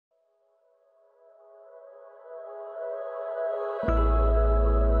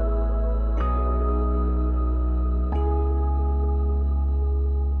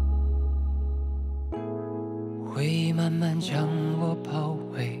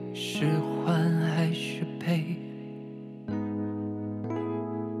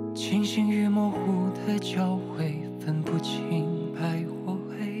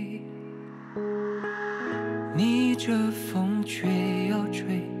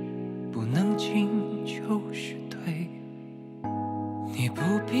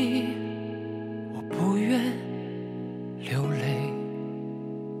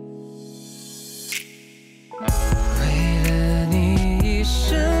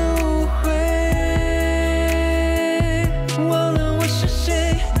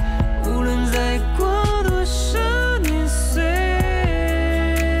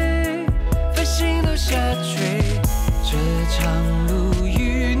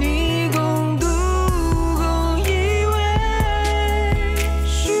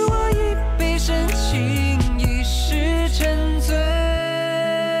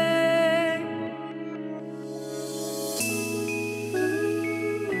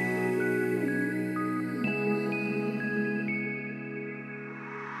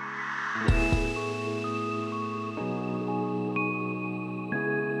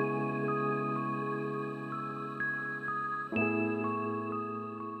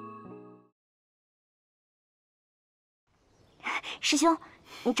师兄，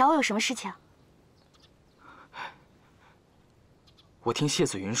你找我有什么事情？我听谢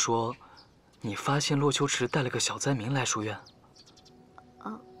子云说，你发现骆秋迟带了个小灾民来书院。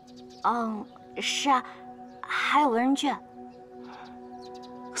是啊，还有文人卷。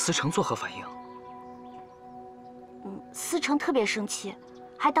思成作何反应？思成特别生气，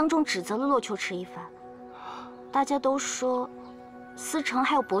还当众指责了骆秋迟一番。大家都说，思成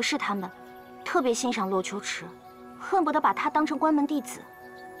还有博士他们，特别欣赏骆秋迟，恨不得把他当成关门弟子。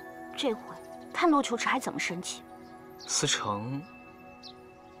这回看骆秋迟还怎么生气。思成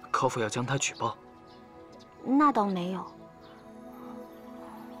可否要将他举报？那倒没有，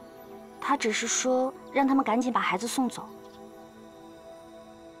他只是说让他们赶紧把孩子送走。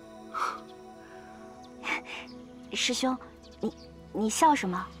师兄，你笑什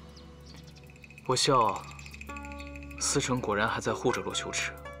么？我笑，思成果然还在护着骆秋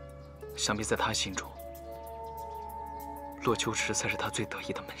迟，想必在他心中，骆秋迟才是他最得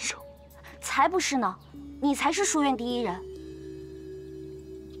意的门生。才不是呢，你才是书院第一人。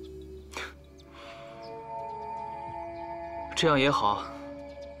这样也好，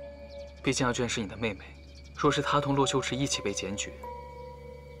毕竟阿娟是你的妹妹，若是她同骆秋迟一起被检举，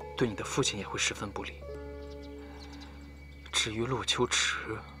对你的父亲也会十分不利。至于骆秋迟，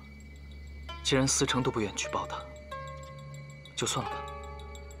既然思成都不愿举报他，就算了吧。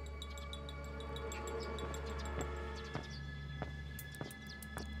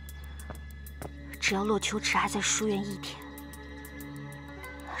只要骆秋迟还在书院一天，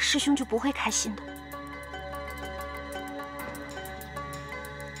师兄就不会开心的。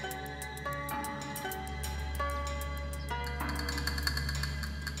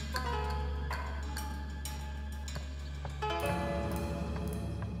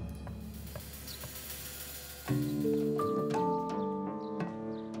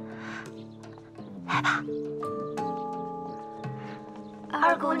来吧，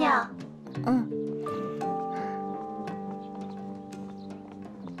二姑娘。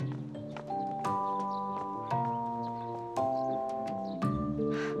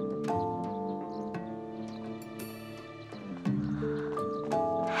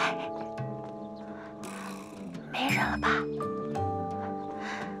没人了吧？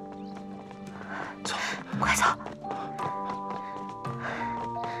走，快走！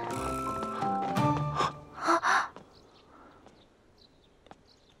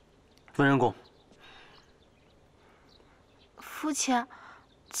文人公，父亲，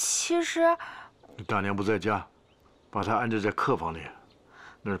其实你大娘不在家，把她安置在客房里，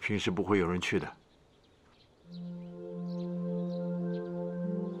那儿平时不会有人去的。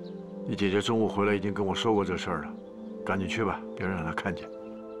你姐姐中午回来已经跟我说过这事儿了，赶紧去吧，别让她看见。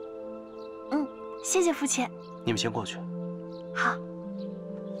谢谢父亲。你们先过去。好。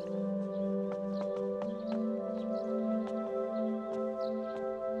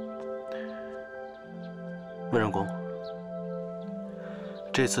文人公，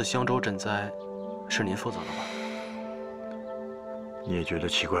这次襄州赈灾是您负责的吧？你也觉得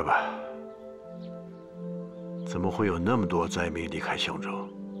奇怪吧？怎么会有那么多灾民离开襄州？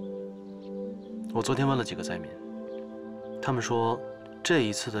我昨天问了几个灾民，他们说这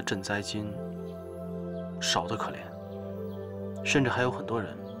一次的赈灾金少得可怜，甚至还有很多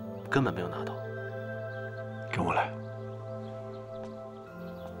人根本没有拿到。跟我来。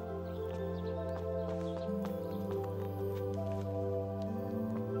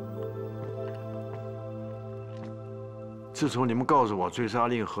自从你们告诉我追杀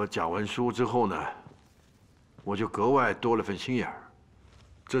令和假文书之后呢，我就格外多了份心眼儿。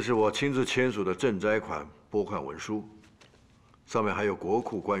这是我亲自签署的赈灾款拨款文书，上面还有国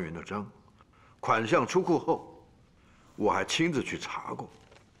库官员的章，款项出库后，我还亲自去查过，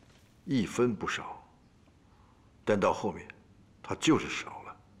一分不少。但到后面，它就是少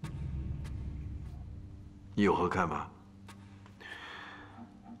了。你有何看法？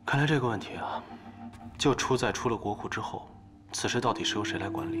看来这个问题啊，就出在出了国库之后，此事到底是由谁来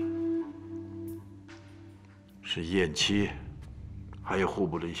管理？是燕妻，还有户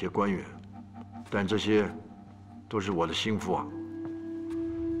部的一些官员，但这些都是我的心腹啊。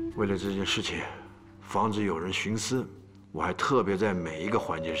为了这件事情，防止有人徇私，我还特别在每一个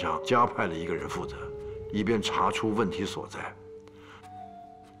环节上加派了一个人负责，以便查出问题所在。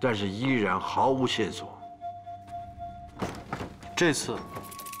但是依然毫无线索。这次，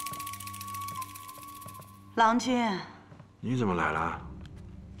郎君，你怎么来了？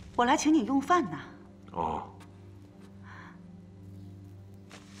我来请你用饭呢。哦。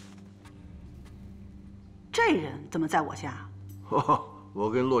这人怎么在我家？哦，我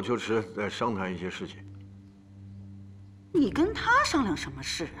跟骆秋迟在商谈一些事情。你跟他商量什么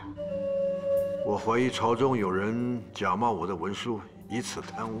事啊？我怀疑朝中有人假冒我的文书，以此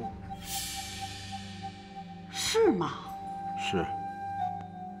贪污。是吗？是。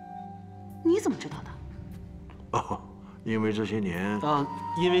你怎么知道的？哦，因为这些年……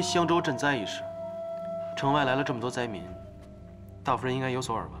因为襄州赈灾一事，城外来了这么多灾民，大夫人应该有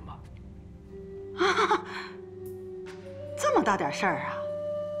所耳闻吧？啊，这么大点事儿啊！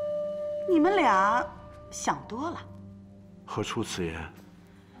你们俩想多了。何出此言？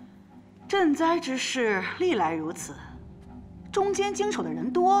赈灾之事历来如此，中间经手的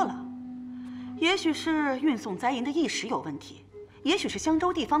人多了，也许是运送灾银的驿使有问题，也许是襄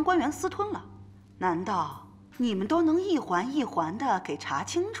州地方官员私吞了。难道你们都能一环一环的给查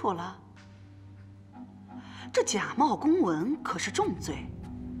清楚了？这假冒公文可是重罪，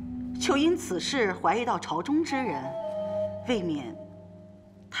就因此事怀疑到朝中之人，未免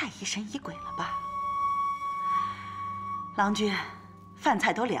太疑神疑鬼了吧？郎君，饭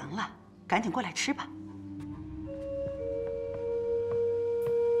菜都凉了，赶紧过来吃吧。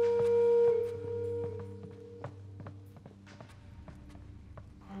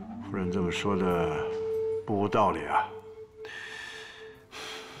夫人这么说的不无道理啊。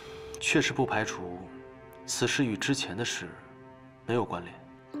确实不排除此事与之前的事没有关联。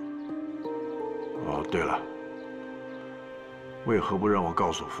哦，对了，为何不让我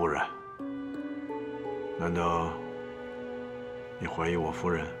告诉夫人？难道你怀疑我夫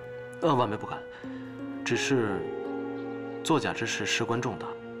人？万万不敢。只是作假之事事关重大，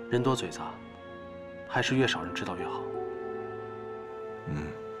人多嘴杂，还是越少人知道越好。嗯，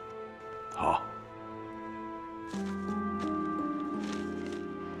好。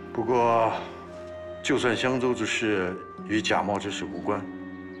不过，就算襄州之事与假冒之事无关，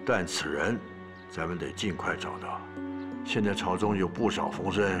但此人咱们得尽快找到。现在朝中有不少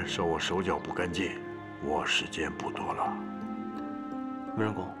风声说我手脚不干净，我时间不多了。文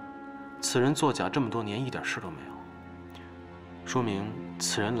人公，此人作假这么多年，一点事都没有，说明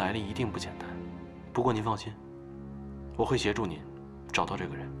此人来历一定不简单。不过您放心，我会协助您找到这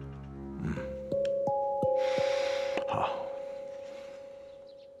个人。嗯，好。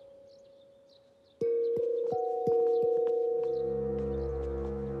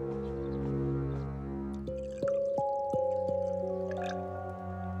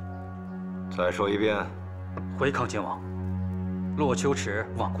再说一遍。回康亲王，駱秋迟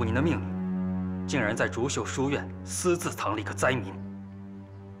罔顾您的命令，竟然在竹岫书院私自藏了一个灾民。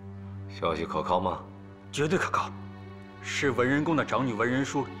消息可靠吗？绝对可靠，是文人公的长女文人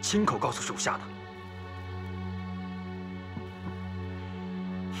书亲口告诉属下的。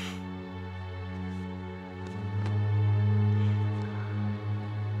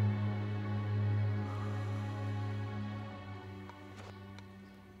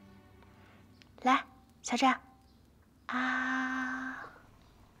来，小湛，啊，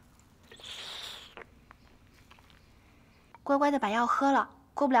乖乖的把药喝了，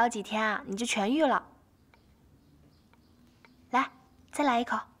过不了几天啊，你就痊愈了。来，再来一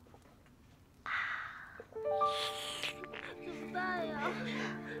口。怎么办呀？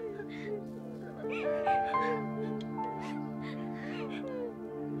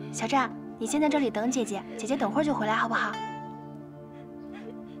小湛，你先在这里等姐姐，姐姐等会儿就回来，好不好？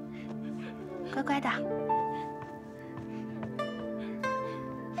乖乖的，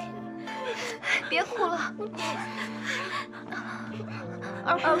别哭了，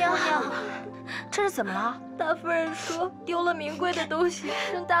二姑娘，这是怎么了？大夫人说丢了名贵的东西，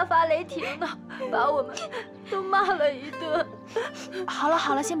正大发雷霆呢，把我们都骂了一顿。好了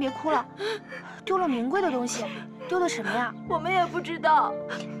好了，先别哭了。丢了名贵的东西，丢的什么呀？我们也不知道。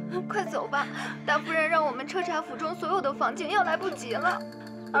快走吧，大夫人让我们彻查府中所有的房间，要来不及了。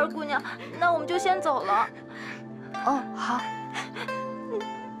二姑娘，那我们就先走了。哦，好。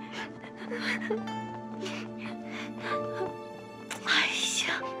哎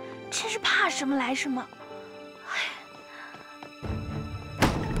呀，真是怕什么来什么。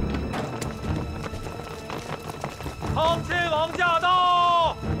康亲王驾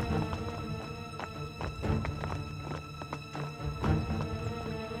到！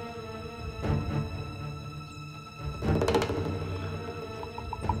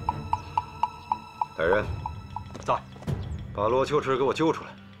来人，在，把駱秋迟给我揪出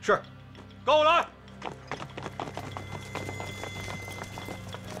来。是，跟我来。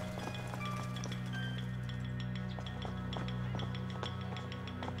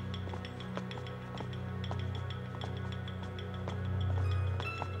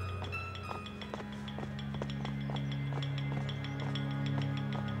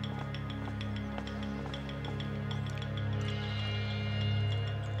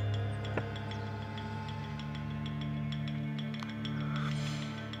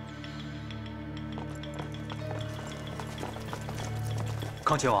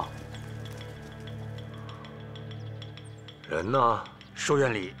康亲王，人呢？书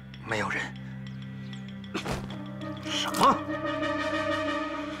院里没有人。什么？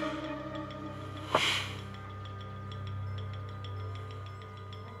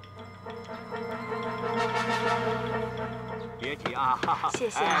别急啊！谢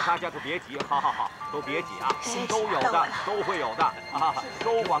谢哎，大家都别急，好，都别急啊，都有的，都会有的啊！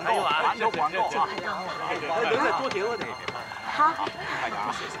收广告，完都广告啊！能再多点我点。好，快点啊！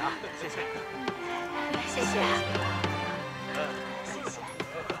谢谢啊，谢谢，谢谢。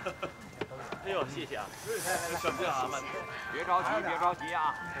哎呦，谢谢啊！别着急，别着急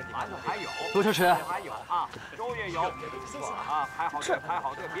啊，馒头还有，駱秋迟还有啊，粥也有，谢谢啊，排好队，排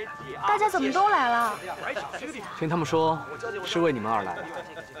好队，别急啊！大家怎么都来了？听他们说是为你们而来的。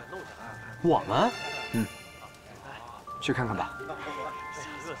我们？去看看吧。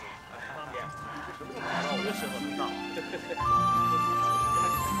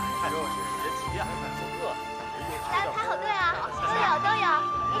大家排好队啊，都有，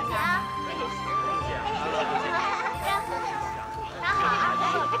一起啊！拿好啊，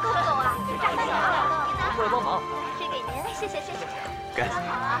别够不够啊？站慢点啊！过来帮忙。这给您，谢谢。给。拿好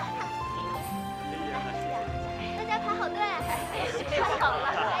啊！大家排好队，排好了，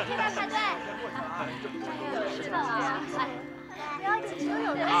来这边排队。是的啊，不要紧，都有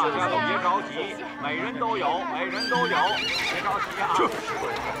的，大家都别谢谢。着急，每人都有，别着急啊！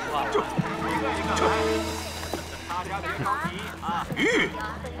一个来。大家别着急啊！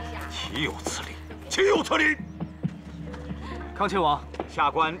岂有此理！岂有此理！康亲王，下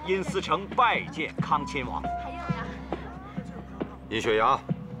官殷思成拜见康亲王。殷雪阳，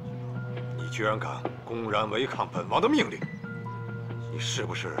你居然敢公然违抗本王的命令，你是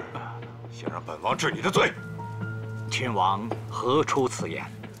不是想让本王治你的罪？亲王何出此言？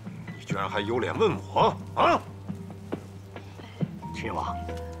你居然还有脸问我啊！亲王，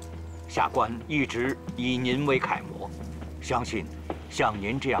下官一直以您为楷模，相信像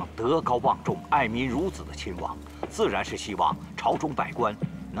您这样德高望重、爱民如子的亲王，自然是希望朝中百官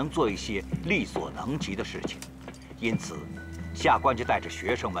能做一些力所能及的事情。因此，下官就带着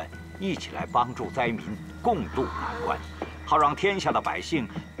学生们一起来帮助灾民，共度难关，好让天下的百姓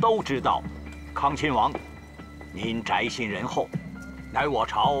都知道，康亲王，您宅心仁厚，乃我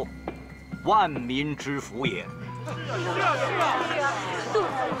朝万民之福也。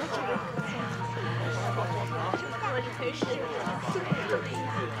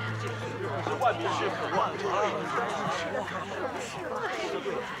万民之福啊！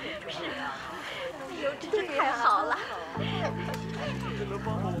这太好了！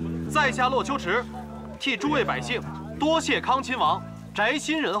在下駱秋迟，替诸位百姓多谢康亲王宅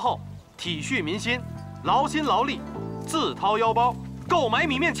心仁厚，体恤民心，劳心劳力，自掏腰包购买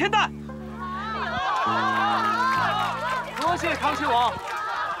米面1000担。多谢康亲王。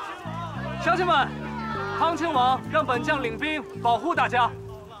乡亲们，康亲王让本将领兵保护大家。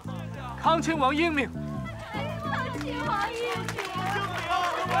康亲王英明。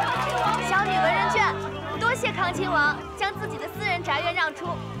小女文人卷，多谢康亲王将自己的私人宅院让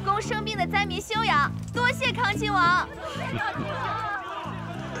出，供生病的灾民休养。多谢康亲王。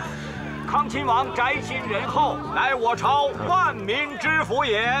康亲王宅心仁厚，乃我朝万民之福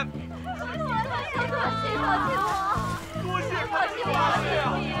也。多谢康亲王，多谢康亲王。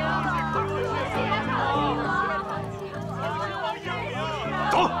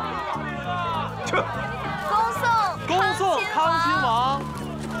走，去。恭送康亲王。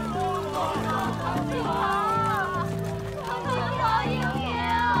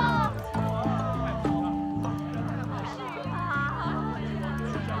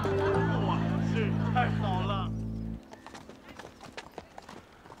太好了！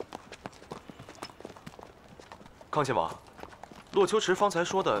康亲王，駱秋迟方才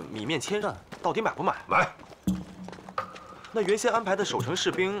说的米面1000担，到底买不买？买。那原先安排的守城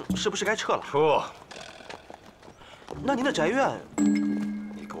士兵是不是该撤了？撤。那您的宅院，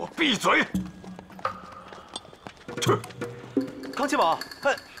你给我闭嘴！去。康亲王，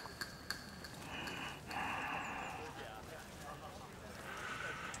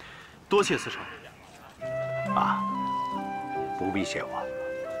多谢司城。啊，不必谢我。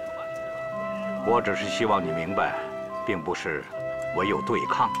我只是希望你明白，并不是唯有对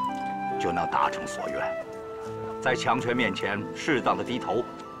抗就能达成所愿。在强权面前，适当的低头，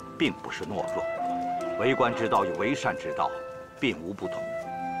并不是懦弱。为官之道与为善之道，并无不同，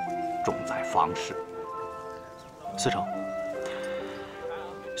重在方式。司城，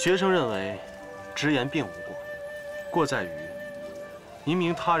学生认为，直言并无过，过在于您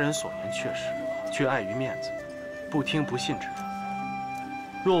明他人所言确实，却碍于面子，不听不信之人。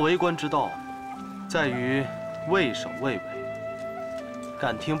若为官之道，在于畏首畏尾，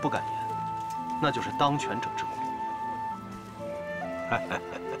敢听不敢言，那就是当权者之过。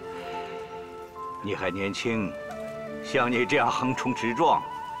你还年轻，像你这样横冲直撞，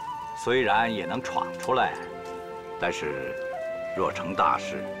虽然也能闯出来，但是若成大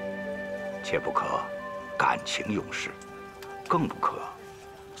事，切不可感情用事，更不可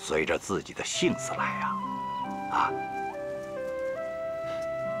随着自己的性子来呀！啊，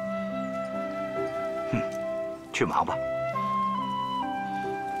去忙吧。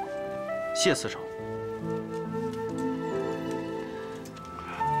谢司城。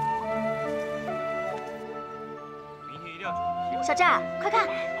小战，快看，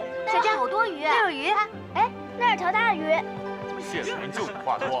小战好多鱼，那有鱼，哎，那有条大鱼。谢人就是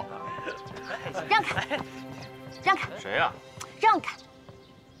话多。让开，让开。谁呀？让开。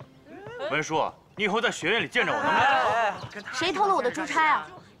文叔，你以后在学院里见着我能不能？谁偷了我的珠钗啊？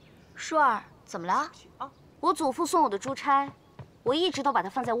舒儿，怎么了？我祖父送我的珠钗，我一直都把它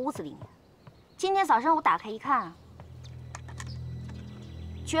放在屋子里面。今天早上我打开一看，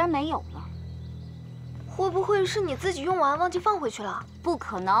居然没有了。会不会是你自己用完忘记放回去了？不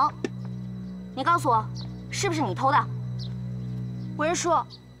可能！你告诉我，是不是你偷的？文叔，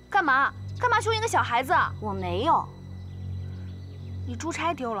干嘛凶一个小孩子？我没有。你珠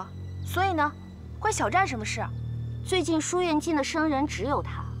钗丢了，所以呢，关小战什么事？最近书院进的生人只有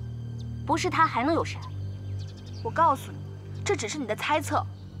他，不是他还能有谁？我告诉你，这只是你的猜测，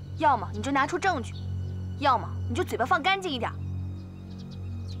要么你就拿出证据，要么你就嘴巴放干净一点。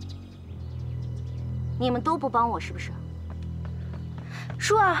你们都不帮我是不是？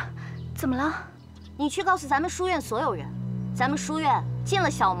舒儿，怎么了？你去告诉咱们书院所有人，咱们书院进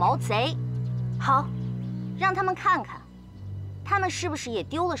了小毛贼。好，让他们看看，他们是不是也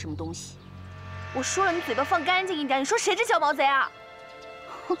丢了什么东西。我说了，你嘴巴放干净一点。你说谁是小毛贼啊？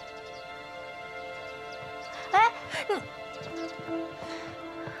哼！哎，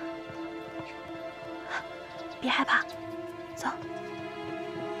你别害怕，走。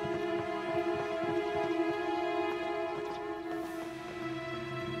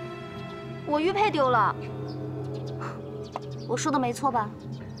我玉佩丢了，我说的没错吧？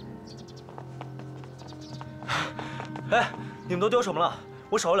哎，你们都丢什么了？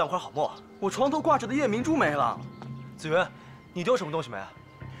我少了2块好墨。我床头挂着的夜明珠没了。子云，你丢什么东西没？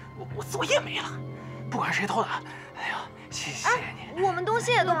我作业没了，不管是谁偷的。哎呀，谢谢你。我们东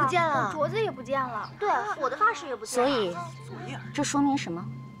西也都不见了，镯子也不见了。对，我的发饰也不见了。所以，这说明什么？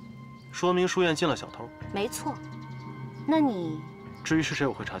说明书院进了小偷。没错。那你至于是谁，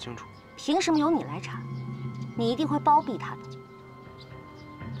我会查清楚。凭什么由你来查？你一定会包庇他的。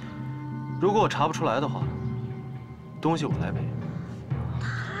如果我查不出来的话，东西我来赔。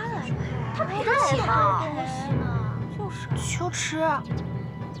他赔得起吗？就是秋迟。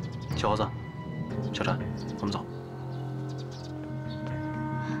小猴子，小战，我们走。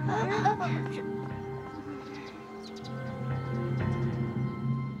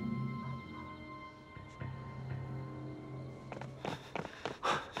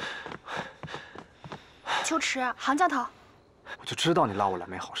秋迟，杭教头，我就知道你拉我来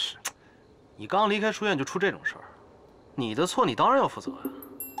没好事。你刚离开书院就出这种事儿，你的错你当然要负责呀。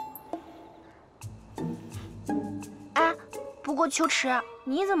哎，不过秋迟，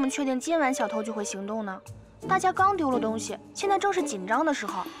你怎么确定今晚小偷就会行动呢？大家刚丢了东西，现在正是紧张的时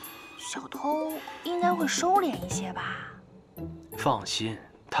候，小偷应该会收敛一些吧？放心，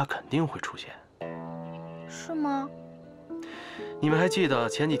他肯定会出现。是吗？你们还记得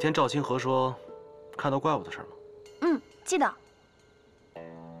前几天赵清河说看到怪物的事吗？嗯，记得。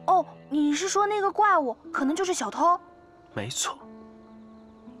哦，你是说那个怪物可能就是小偷？没错。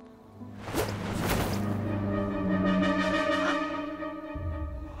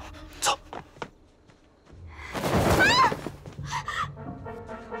走。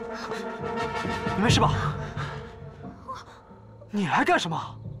你没事吧？你来干什么？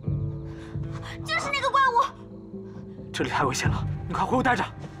就是那个怪物。这里太危险了，你快回屋待着。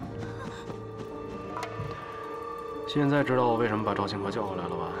现在知道我为什么把赵清河叫过来了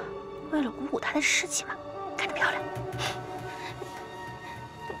吧？为了鼓舞他的士气嘛，看着漂亮。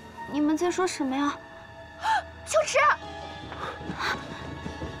你们在说什么呀？秋迟！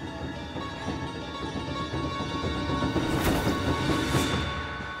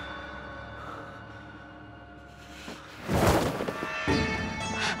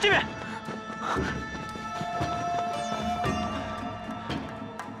这边。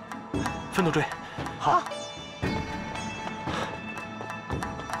分头追。好。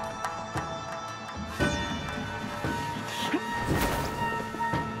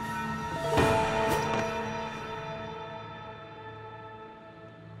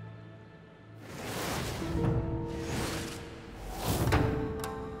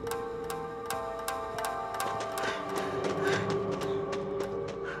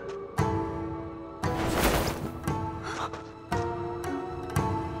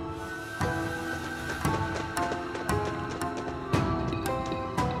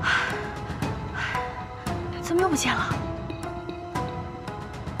不见了。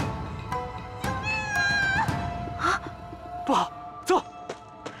啊！不好，走！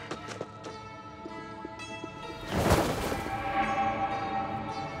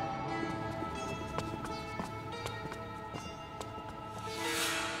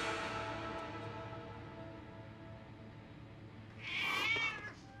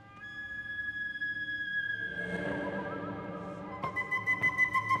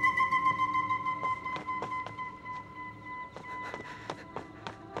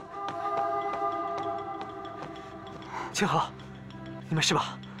清河，你没事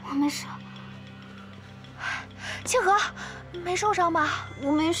吧？我没事。清河，没受伤吧？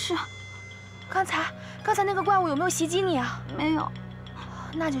我没事。刚才那个怪物有没有袭击你啊？没有。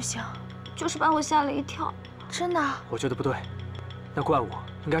那就行。就是把我吓了一跳。真的？我觉得不对，那怪物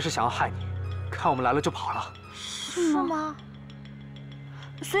应该是想要害你，看我们来了就跑了。是吗？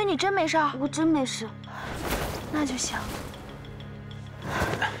所以你真没事？我真没事。那就行。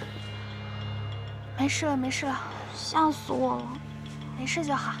没事了，没事了。吓死我了！没事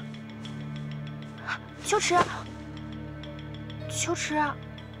就好。秋迟，秋迟，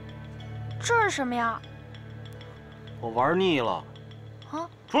这是什么呀？我玩腻了。啊！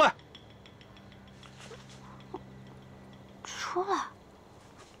出来！出来！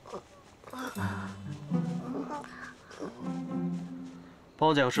帮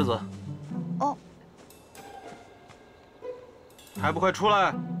我捡个石子。哦。还不快出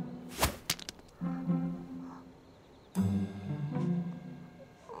来！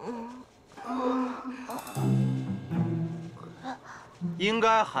应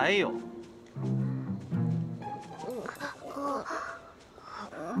该还有。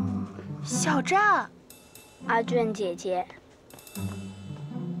小战，阿卷姐姐。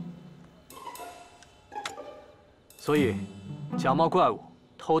所以，假冒怪物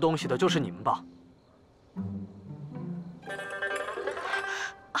偷东西的就是你们吧？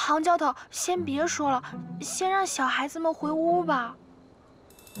杭教头，先别说了，先让小孩子们回屋吧。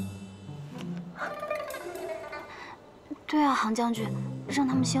对啊，杭将军，让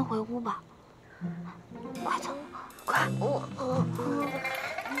他们先回屋吧。快走，快！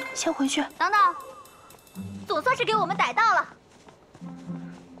先回去。等等，总算是给我们逮到了。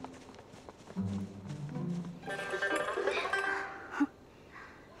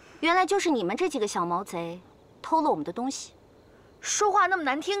原来就是你们这几个小毛贼偷了我们的东西。说话那么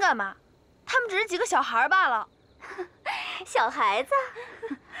难听干嘛？他们只是几个小孩罢了。小孩子？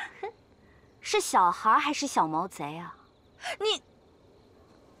是小孩还是小毛贼啊？你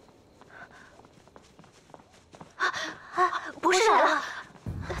不是来了，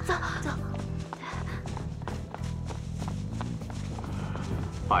走走。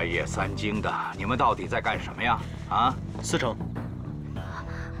半夜三更的，你们到底在干什么呀？啊，司城。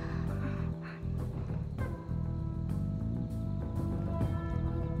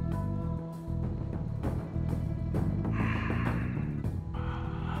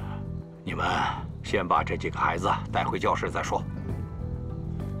你们先把这几个孩子带回教室再说。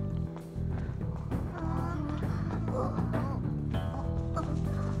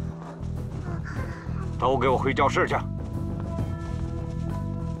都给我回教室去。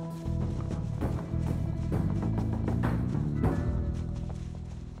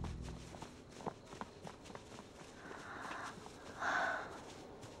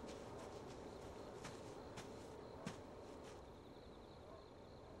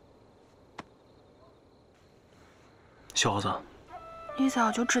小子，你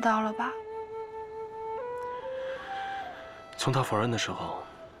早就知道了吧？从他否认的时候，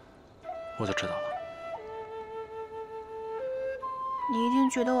我就知道了。你一定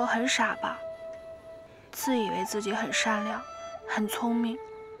觉得我很傻吧？自以为自己很善良、很聪明，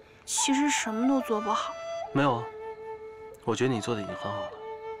其实什么都做不好。没有啊，我觉得你做的已经很好了。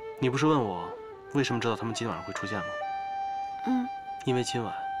你不是问我为什么知道他们今晚上会出现吗？嗯，因为今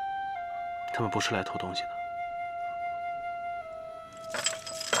晚他们不是来偷东西的。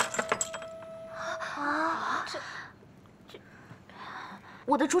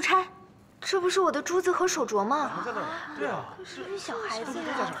我的珠钗，这不是我的珠子和手镯吗？对啊，是小孩子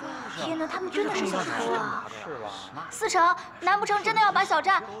呀！天哪，他们真的是小偷啊！是吧？四成，难不成真的要把小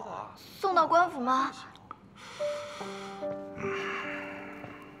战送到官府吗？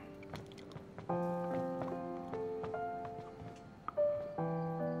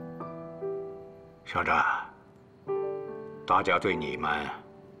小战，大家对你们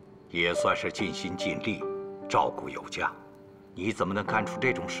也算是尽心尽力，照顾有加。你怎么能干出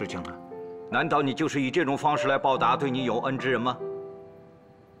这种事情呢？难道你就是以这种方式来报答对你有恩之人吗？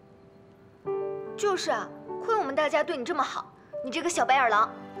就是啊，亏我们大家对你这么好，你这个小白眼狼！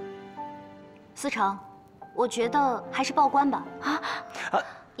思成，我觉得还是报官吧。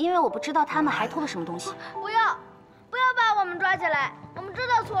因为我不知道他们还偷了什么东西。不要把我们抓起来，我们知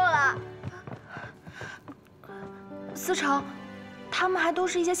道错了。思成，他们还都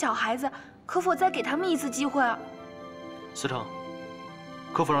是一些小孩子，可否再给他们一次机会啊？思成，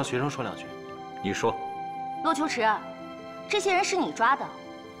可否让学生说两句？你说。骆秋迟，这些人是你抓的，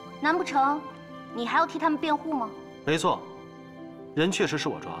难不成你还要替他们辩护吗？没错，人确实是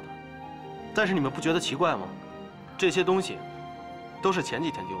我抓的，但是你们不觉得奇怪吗？这些东西都是前几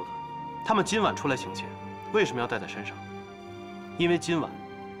天丢的，他们今晚出来行窃，为什么要带在身上？因为今晚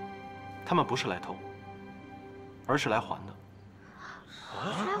他们不是来偷，而是来还的。还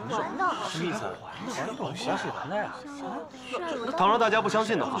的？什么意思？还的呀？倘若大家不相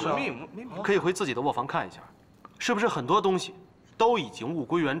信的话，可以回自己的卧房看一下，是不是很多东西都已经物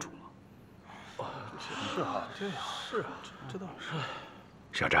归原主了？是啊，这倒是。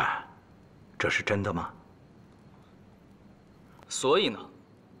小战，这是真的吗？所以呢，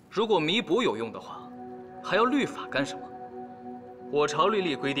如果弥补有用的话，还要律法干什么？我朝律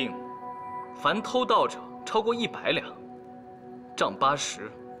例规定，凡偷盗者超过100两，杖80，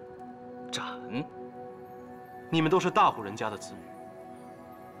斩。你们都是大户人家的子女，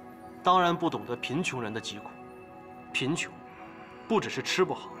当然不懂得贫穷人的疾苦。贫穷，不只是吃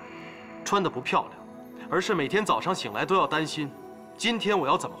不好，穿得不漂亮，而是每天早上醒来都要担心，今天我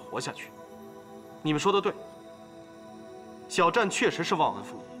要怎么活下去。你们说的对，小战确实是忘恩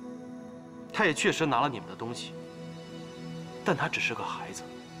负义，他也确实拿了你们的东西，但他只是个孩子。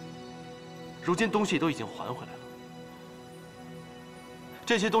如今东西都已经还回来了，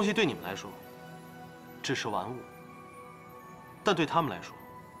这些东西对你们来说只是玩物，但对他们来说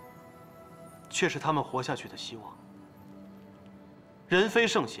却是他们活下去的希望。人非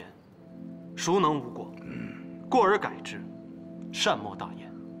圣贤，孰能无过？过而改之，善莫大焉。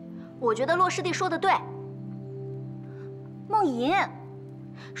我觉得骆师弟说的对。梦莹，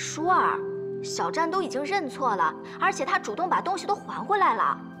舒儿，小战都已经认错了，而且他主动把东西都还回来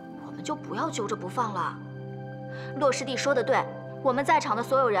了，我们就不要揪着不放了。骆师弟说的对，我们在场的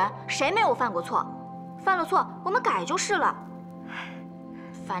所有人谁没有犯过错？犯了错我们改就是了。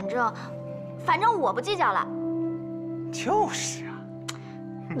反正我不计较了。就是啊，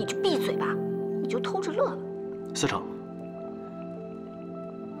你就闭嘴吧，你就偷着乐了。思成，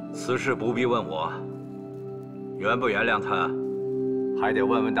此事不必问我，原不原谅他，还得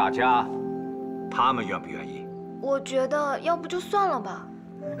问问大家，他们愿不愿意。我觉得要不就算了吧。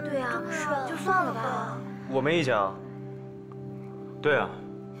对呀，就算了吧。我没意见啊。对啊，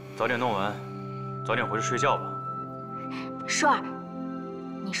早点弄完，早点回去睡觉吧。舒儿，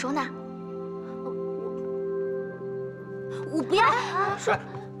你说呢？我不要。说，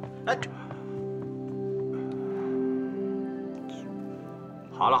哎，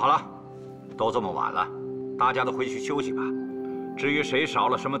好了，都这么晚了，大家都回去休息吧。至于谁少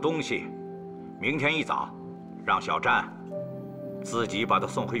了什么东西，明天一早让小战自己把他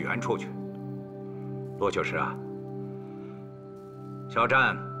送回原处去。骆秋迟啊，小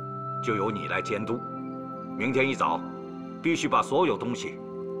战就由你来监督，明天一早必须把所有东西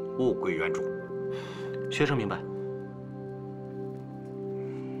物归原主。学生明白。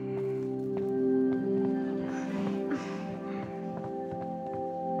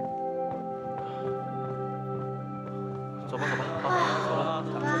走吧，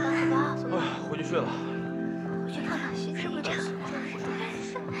走了，回去睡了。回去看看是不是这样。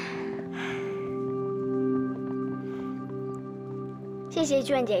谢谢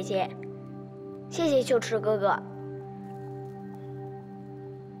卷姐姐，谢谢秋迟哥哥。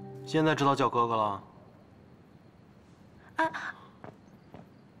现在知道叫哥哥了？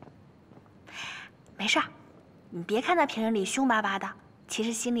没事儿，你别看他平日里凶巴巴的，其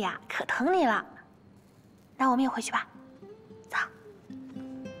实心里啊可疼你了。那我们也回去吧。走。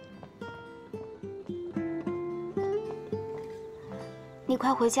你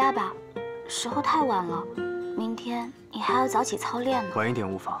快回家吧，时候太晚了，明天你还要早起操练呢。晚一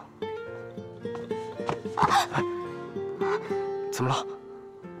点无妨。怎么了？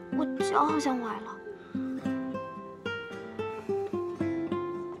我脚好像崴了。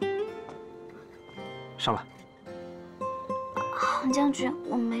上来。杭将军，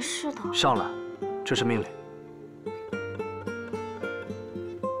我没事的。上来，这是命令。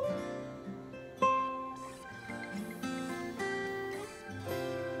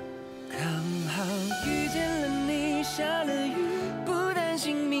刚好遇见了你，下了雨，不担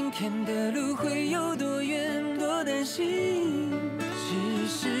心明天的路会有多远，多担心。只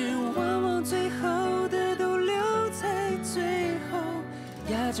是往往最好的都留在最后，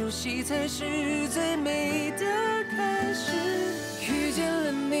要下酒席才是最美的开始。遇见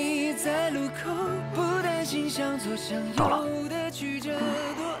了你，在路口，不担心向左向右的曲折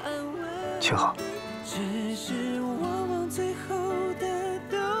多安稳。清河，只是往往最后的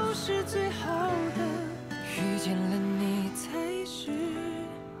都是最好的。遇见了你，才是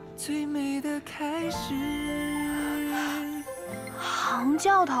最美的开始。杭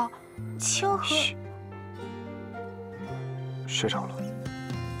教头，清河。睡着了。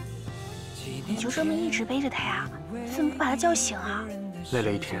你就这么一直背着他呀？怎么不把他叫醒啊？累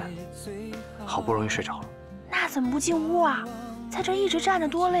了一天，好不容易睡着了。那怎么不进屋啊？在这一直站着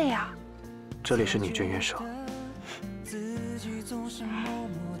多累啊！这里是女眷院舍。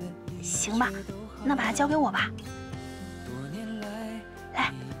行吧，那把它交给我吧。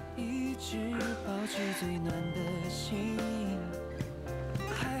来。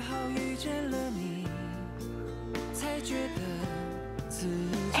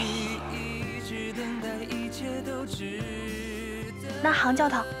那杭教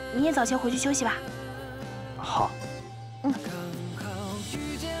头，你也早些回去休息吧。好。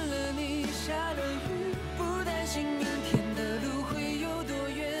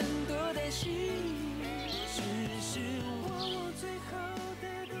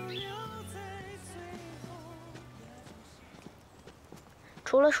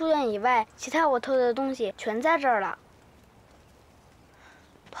除了书院以外，其他我偷的东西全在这儿了。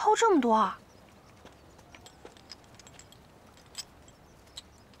偷这么多啊？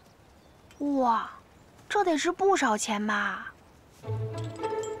哇，这得值不少钱吧？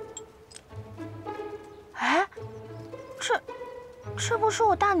哎，这不是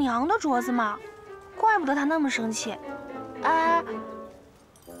我大娘的镯子吗？怪不得她那么生气。哎，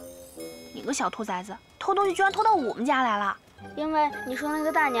你个小兔崽子，偷东西居然偷到我们家来了！因为你说那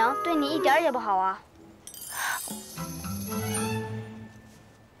个大娘对你一点也不好啊。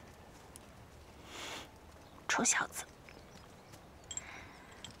臭小子！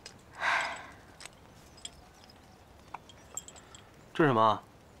这是什么？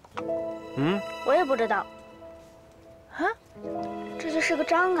我也不知道。这就是个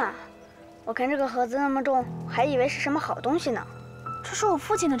章啊！我看这个盒子那么重，还以为是什么好东西呢。这是我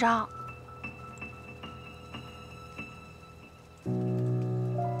父亲的章。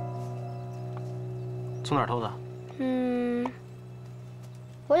从哪儿偷的？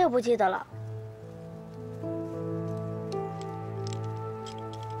我也不记得了。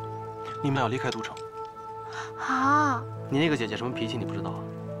你们俩要离开都城。啊！你那个姐姐什么脾气你不知道啊？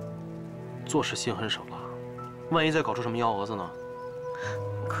做事心狠手辣，万一再搞出什么幺蛾子呢？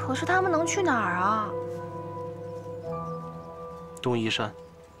可是他们能去哪儿啊？东夷山。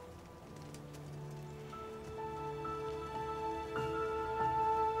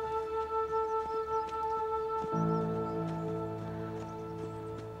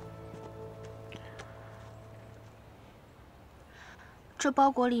这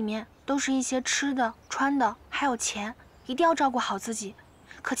包裹里面都是一些吃的、穿的，还有钱，一定要照顾好自己，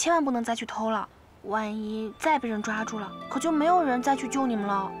可千万不能再去偷了。万一再被人抓住了，可就没有人再去救你们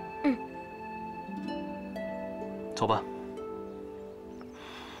了。走吧，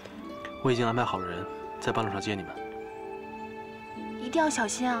我已经安排好了人在半路上接你们。一定要小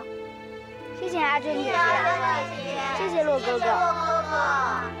心啊！谢谢阿娟姐姐，谢谢洛哥哥。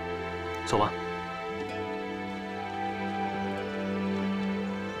走吧。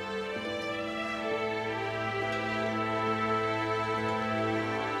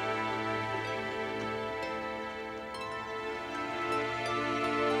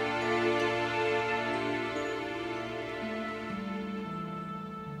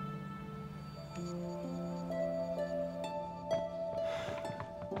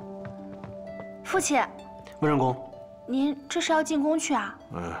父亲，温仁公，您这是要进宫去啊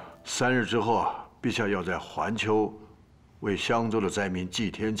？3日之后啊，陛下要在环丘为襄州的灾民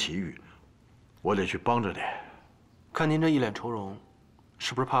祭天祈雨，我得去帮着你。看您这一脸愁容，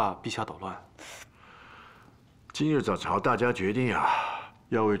是不是怕陛下捣乱？今日早朝大家决定啊，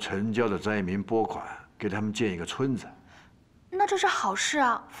要为城郊的灾民拨款，给他们建一个村子。那这是好事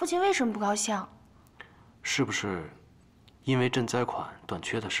啊，父亲为什么不高兴？是不是因为赈灾款短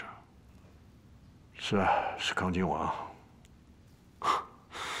缺的事？是啊，是康亲王。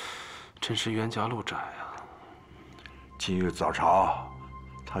真是冤家路窄啊！今日早朝，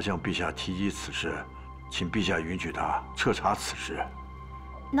他向陛下提及此事，请陛下允许他彻查此事。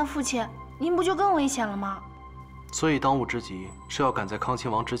那父亲，您不就更危险了吗？所以当务之急是要赶在康亲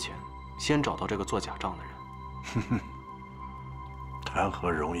王之前，先找到这个做假账的人。哼哼，谈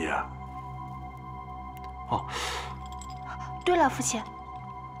何容易啊！哦，对了，父亲，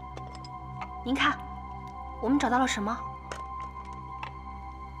您看，我们找到了什么？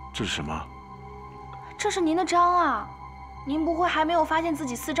这是什么？这是您的章啊，您不会还没有发现自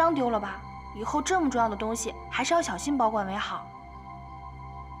己私章丢了吧？以后这么重要的东西还是要小心保管为好。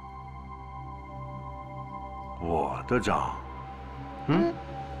我的章？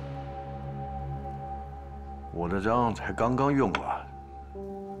我的章才刚刚用完，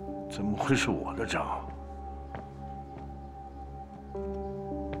怎么会是我的章？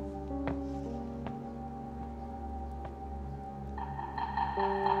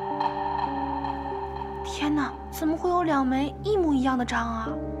天哪，怎么会有2枚一模一样的章啊？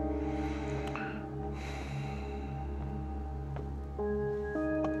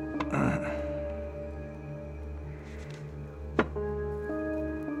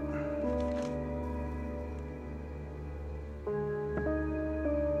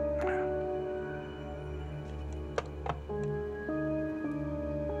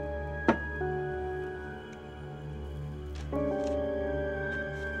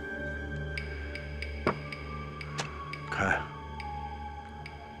看，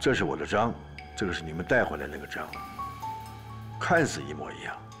这是我的章，这个是你们带回来那个章，看似一模一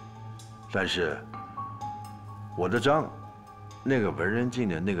样，但是我的章，那个文人镜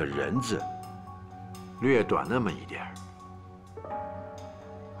的那个人字，略短那么一点儿。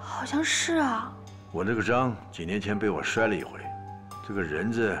好像是啊。我这个章几年前被我摔了一回，这个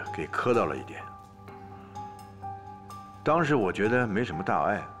人字给磕到了一点。当时我觉得没什么大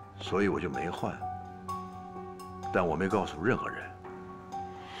碍，所以我就没换。但我没告诉任何人。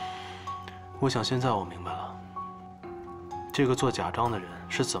我想现在我明白了，这个做假章的人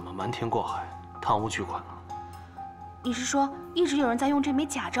是怎么瞒天过海、贪污巨款了。你是说，一直有人在用这枚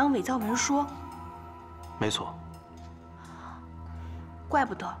假章伪造文书？没错。怪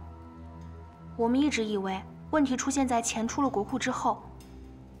不得，我们一直以为问题出现在钱出了国库之后，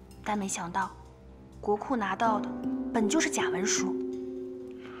但没想到，国库拿到的本就是假文书。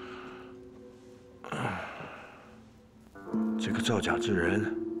这个造假之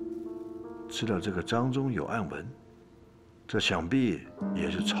人知道这个章中有暗文，这想必也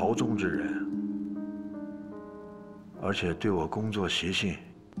是朝中之人，而且对我工作习性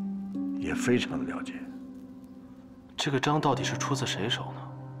也非常的了解。这个章到底是出自谁手呢？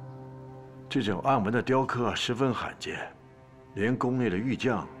这种暗文的雕刻十分罕见，连宫内的玉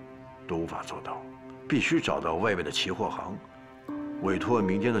匠都无法做到，必须找到外面的奇货行，委托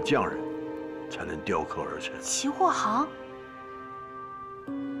民间的匠人，才能雕刻而成。奇货行？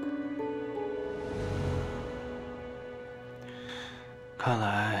看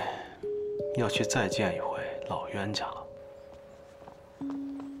来要去再见一回老冤家了。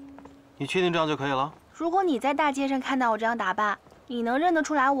你确定这样就可以了？如果你在大街上看到我这样打扮，你能认得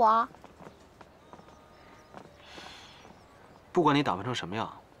出来我？不管你打扮成什么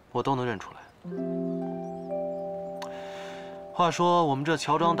样，我都能认出来。话说，我们这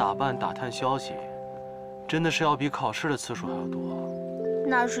乔装打扮打探消息，真的是要比考试的次数还要多。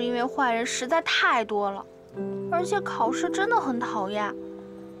那是因为坏人实在太多了。而且考试真的很讨厌，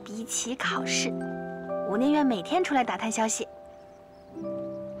比起考试，我宁愿每天出来打探消息。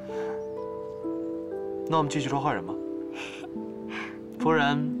那我们继续说坏人吧。夫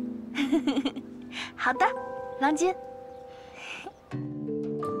人。好的，郎君。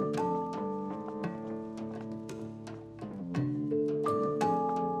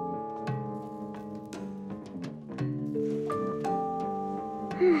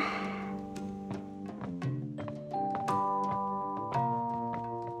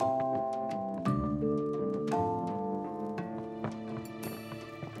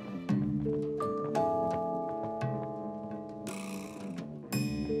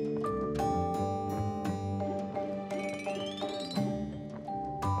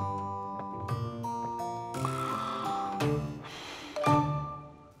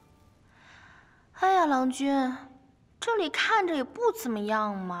郎君，这里看着也不怎么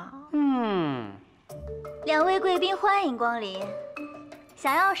样嘛。两位贵宾欢迎光临，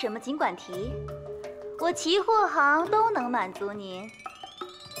想要什么尽管提，我奇货行都能满足您。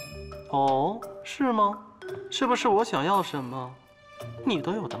哦，是吗？是不是我想要什么，你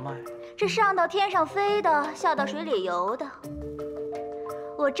都有的卖？这上到天上飞的，下到水里游的。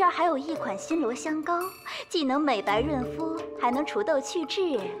我这儿还有一款新罗香膏，既能美白润肤，还能除痘去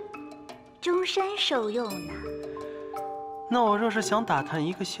痣。终身受用呢。那我若是想打探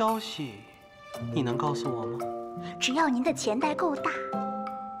一个消息，你能告诉我吗？只要您的钱袋够大，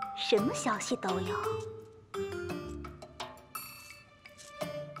什么消息都有。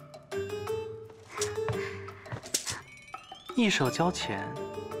一手交钱，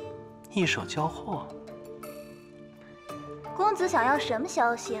一手交货。公子想要什么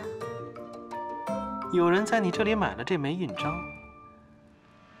消息啊？有人在你这里买了这枚印章。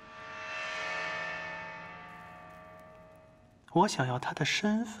我想要他的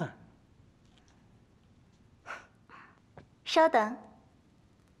身份。稍等。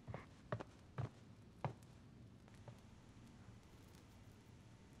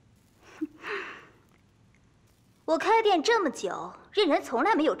我开店这么久，认人从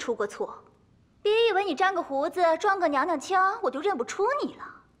来没有出过错。别以为你粘个胡子、装个娘娘腔，我就认不出你了。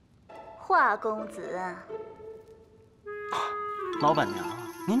华公子，老板娘，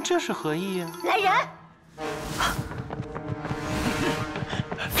您这是何意呀？来人！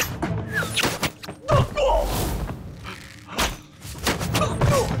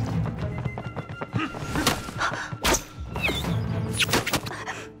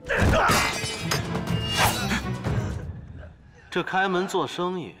这开门做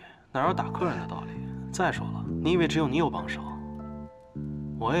生意哪有打客人的道理？再说了，你以为只有你有帮手？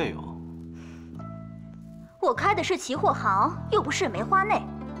我也有。我开的是期货行，又不是梅花内。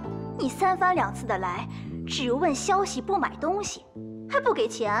你三番两次的来，只问消息不买东西，还不给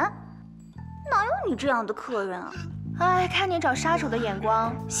钱，哪有你这样的客人啊？哎，看你找杀手的眼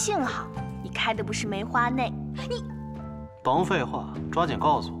光，幸好你开的不是梅花内。你甭废话，抓紧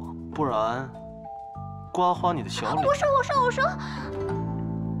告诉我，不然刮花你的小脸。我说。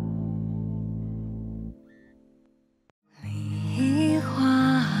梨花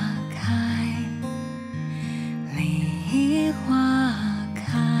开，梨花开，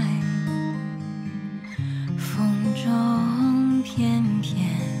风中翩翩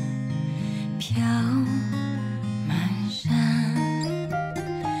飘满山，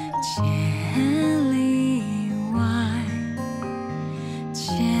千里外，千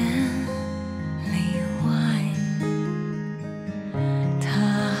里外，他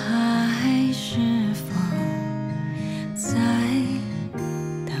还是否在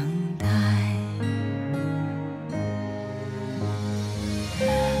等待？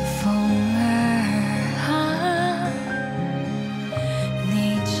风儿啊，你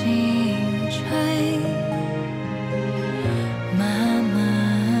轻吹，慢慢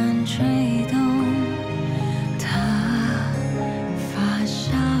吹动它发梢。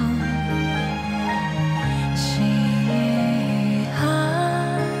细雨啊，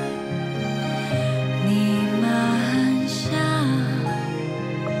你慢下，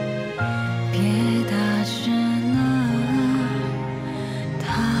别打湿了他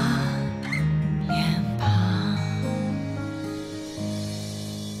脸庞。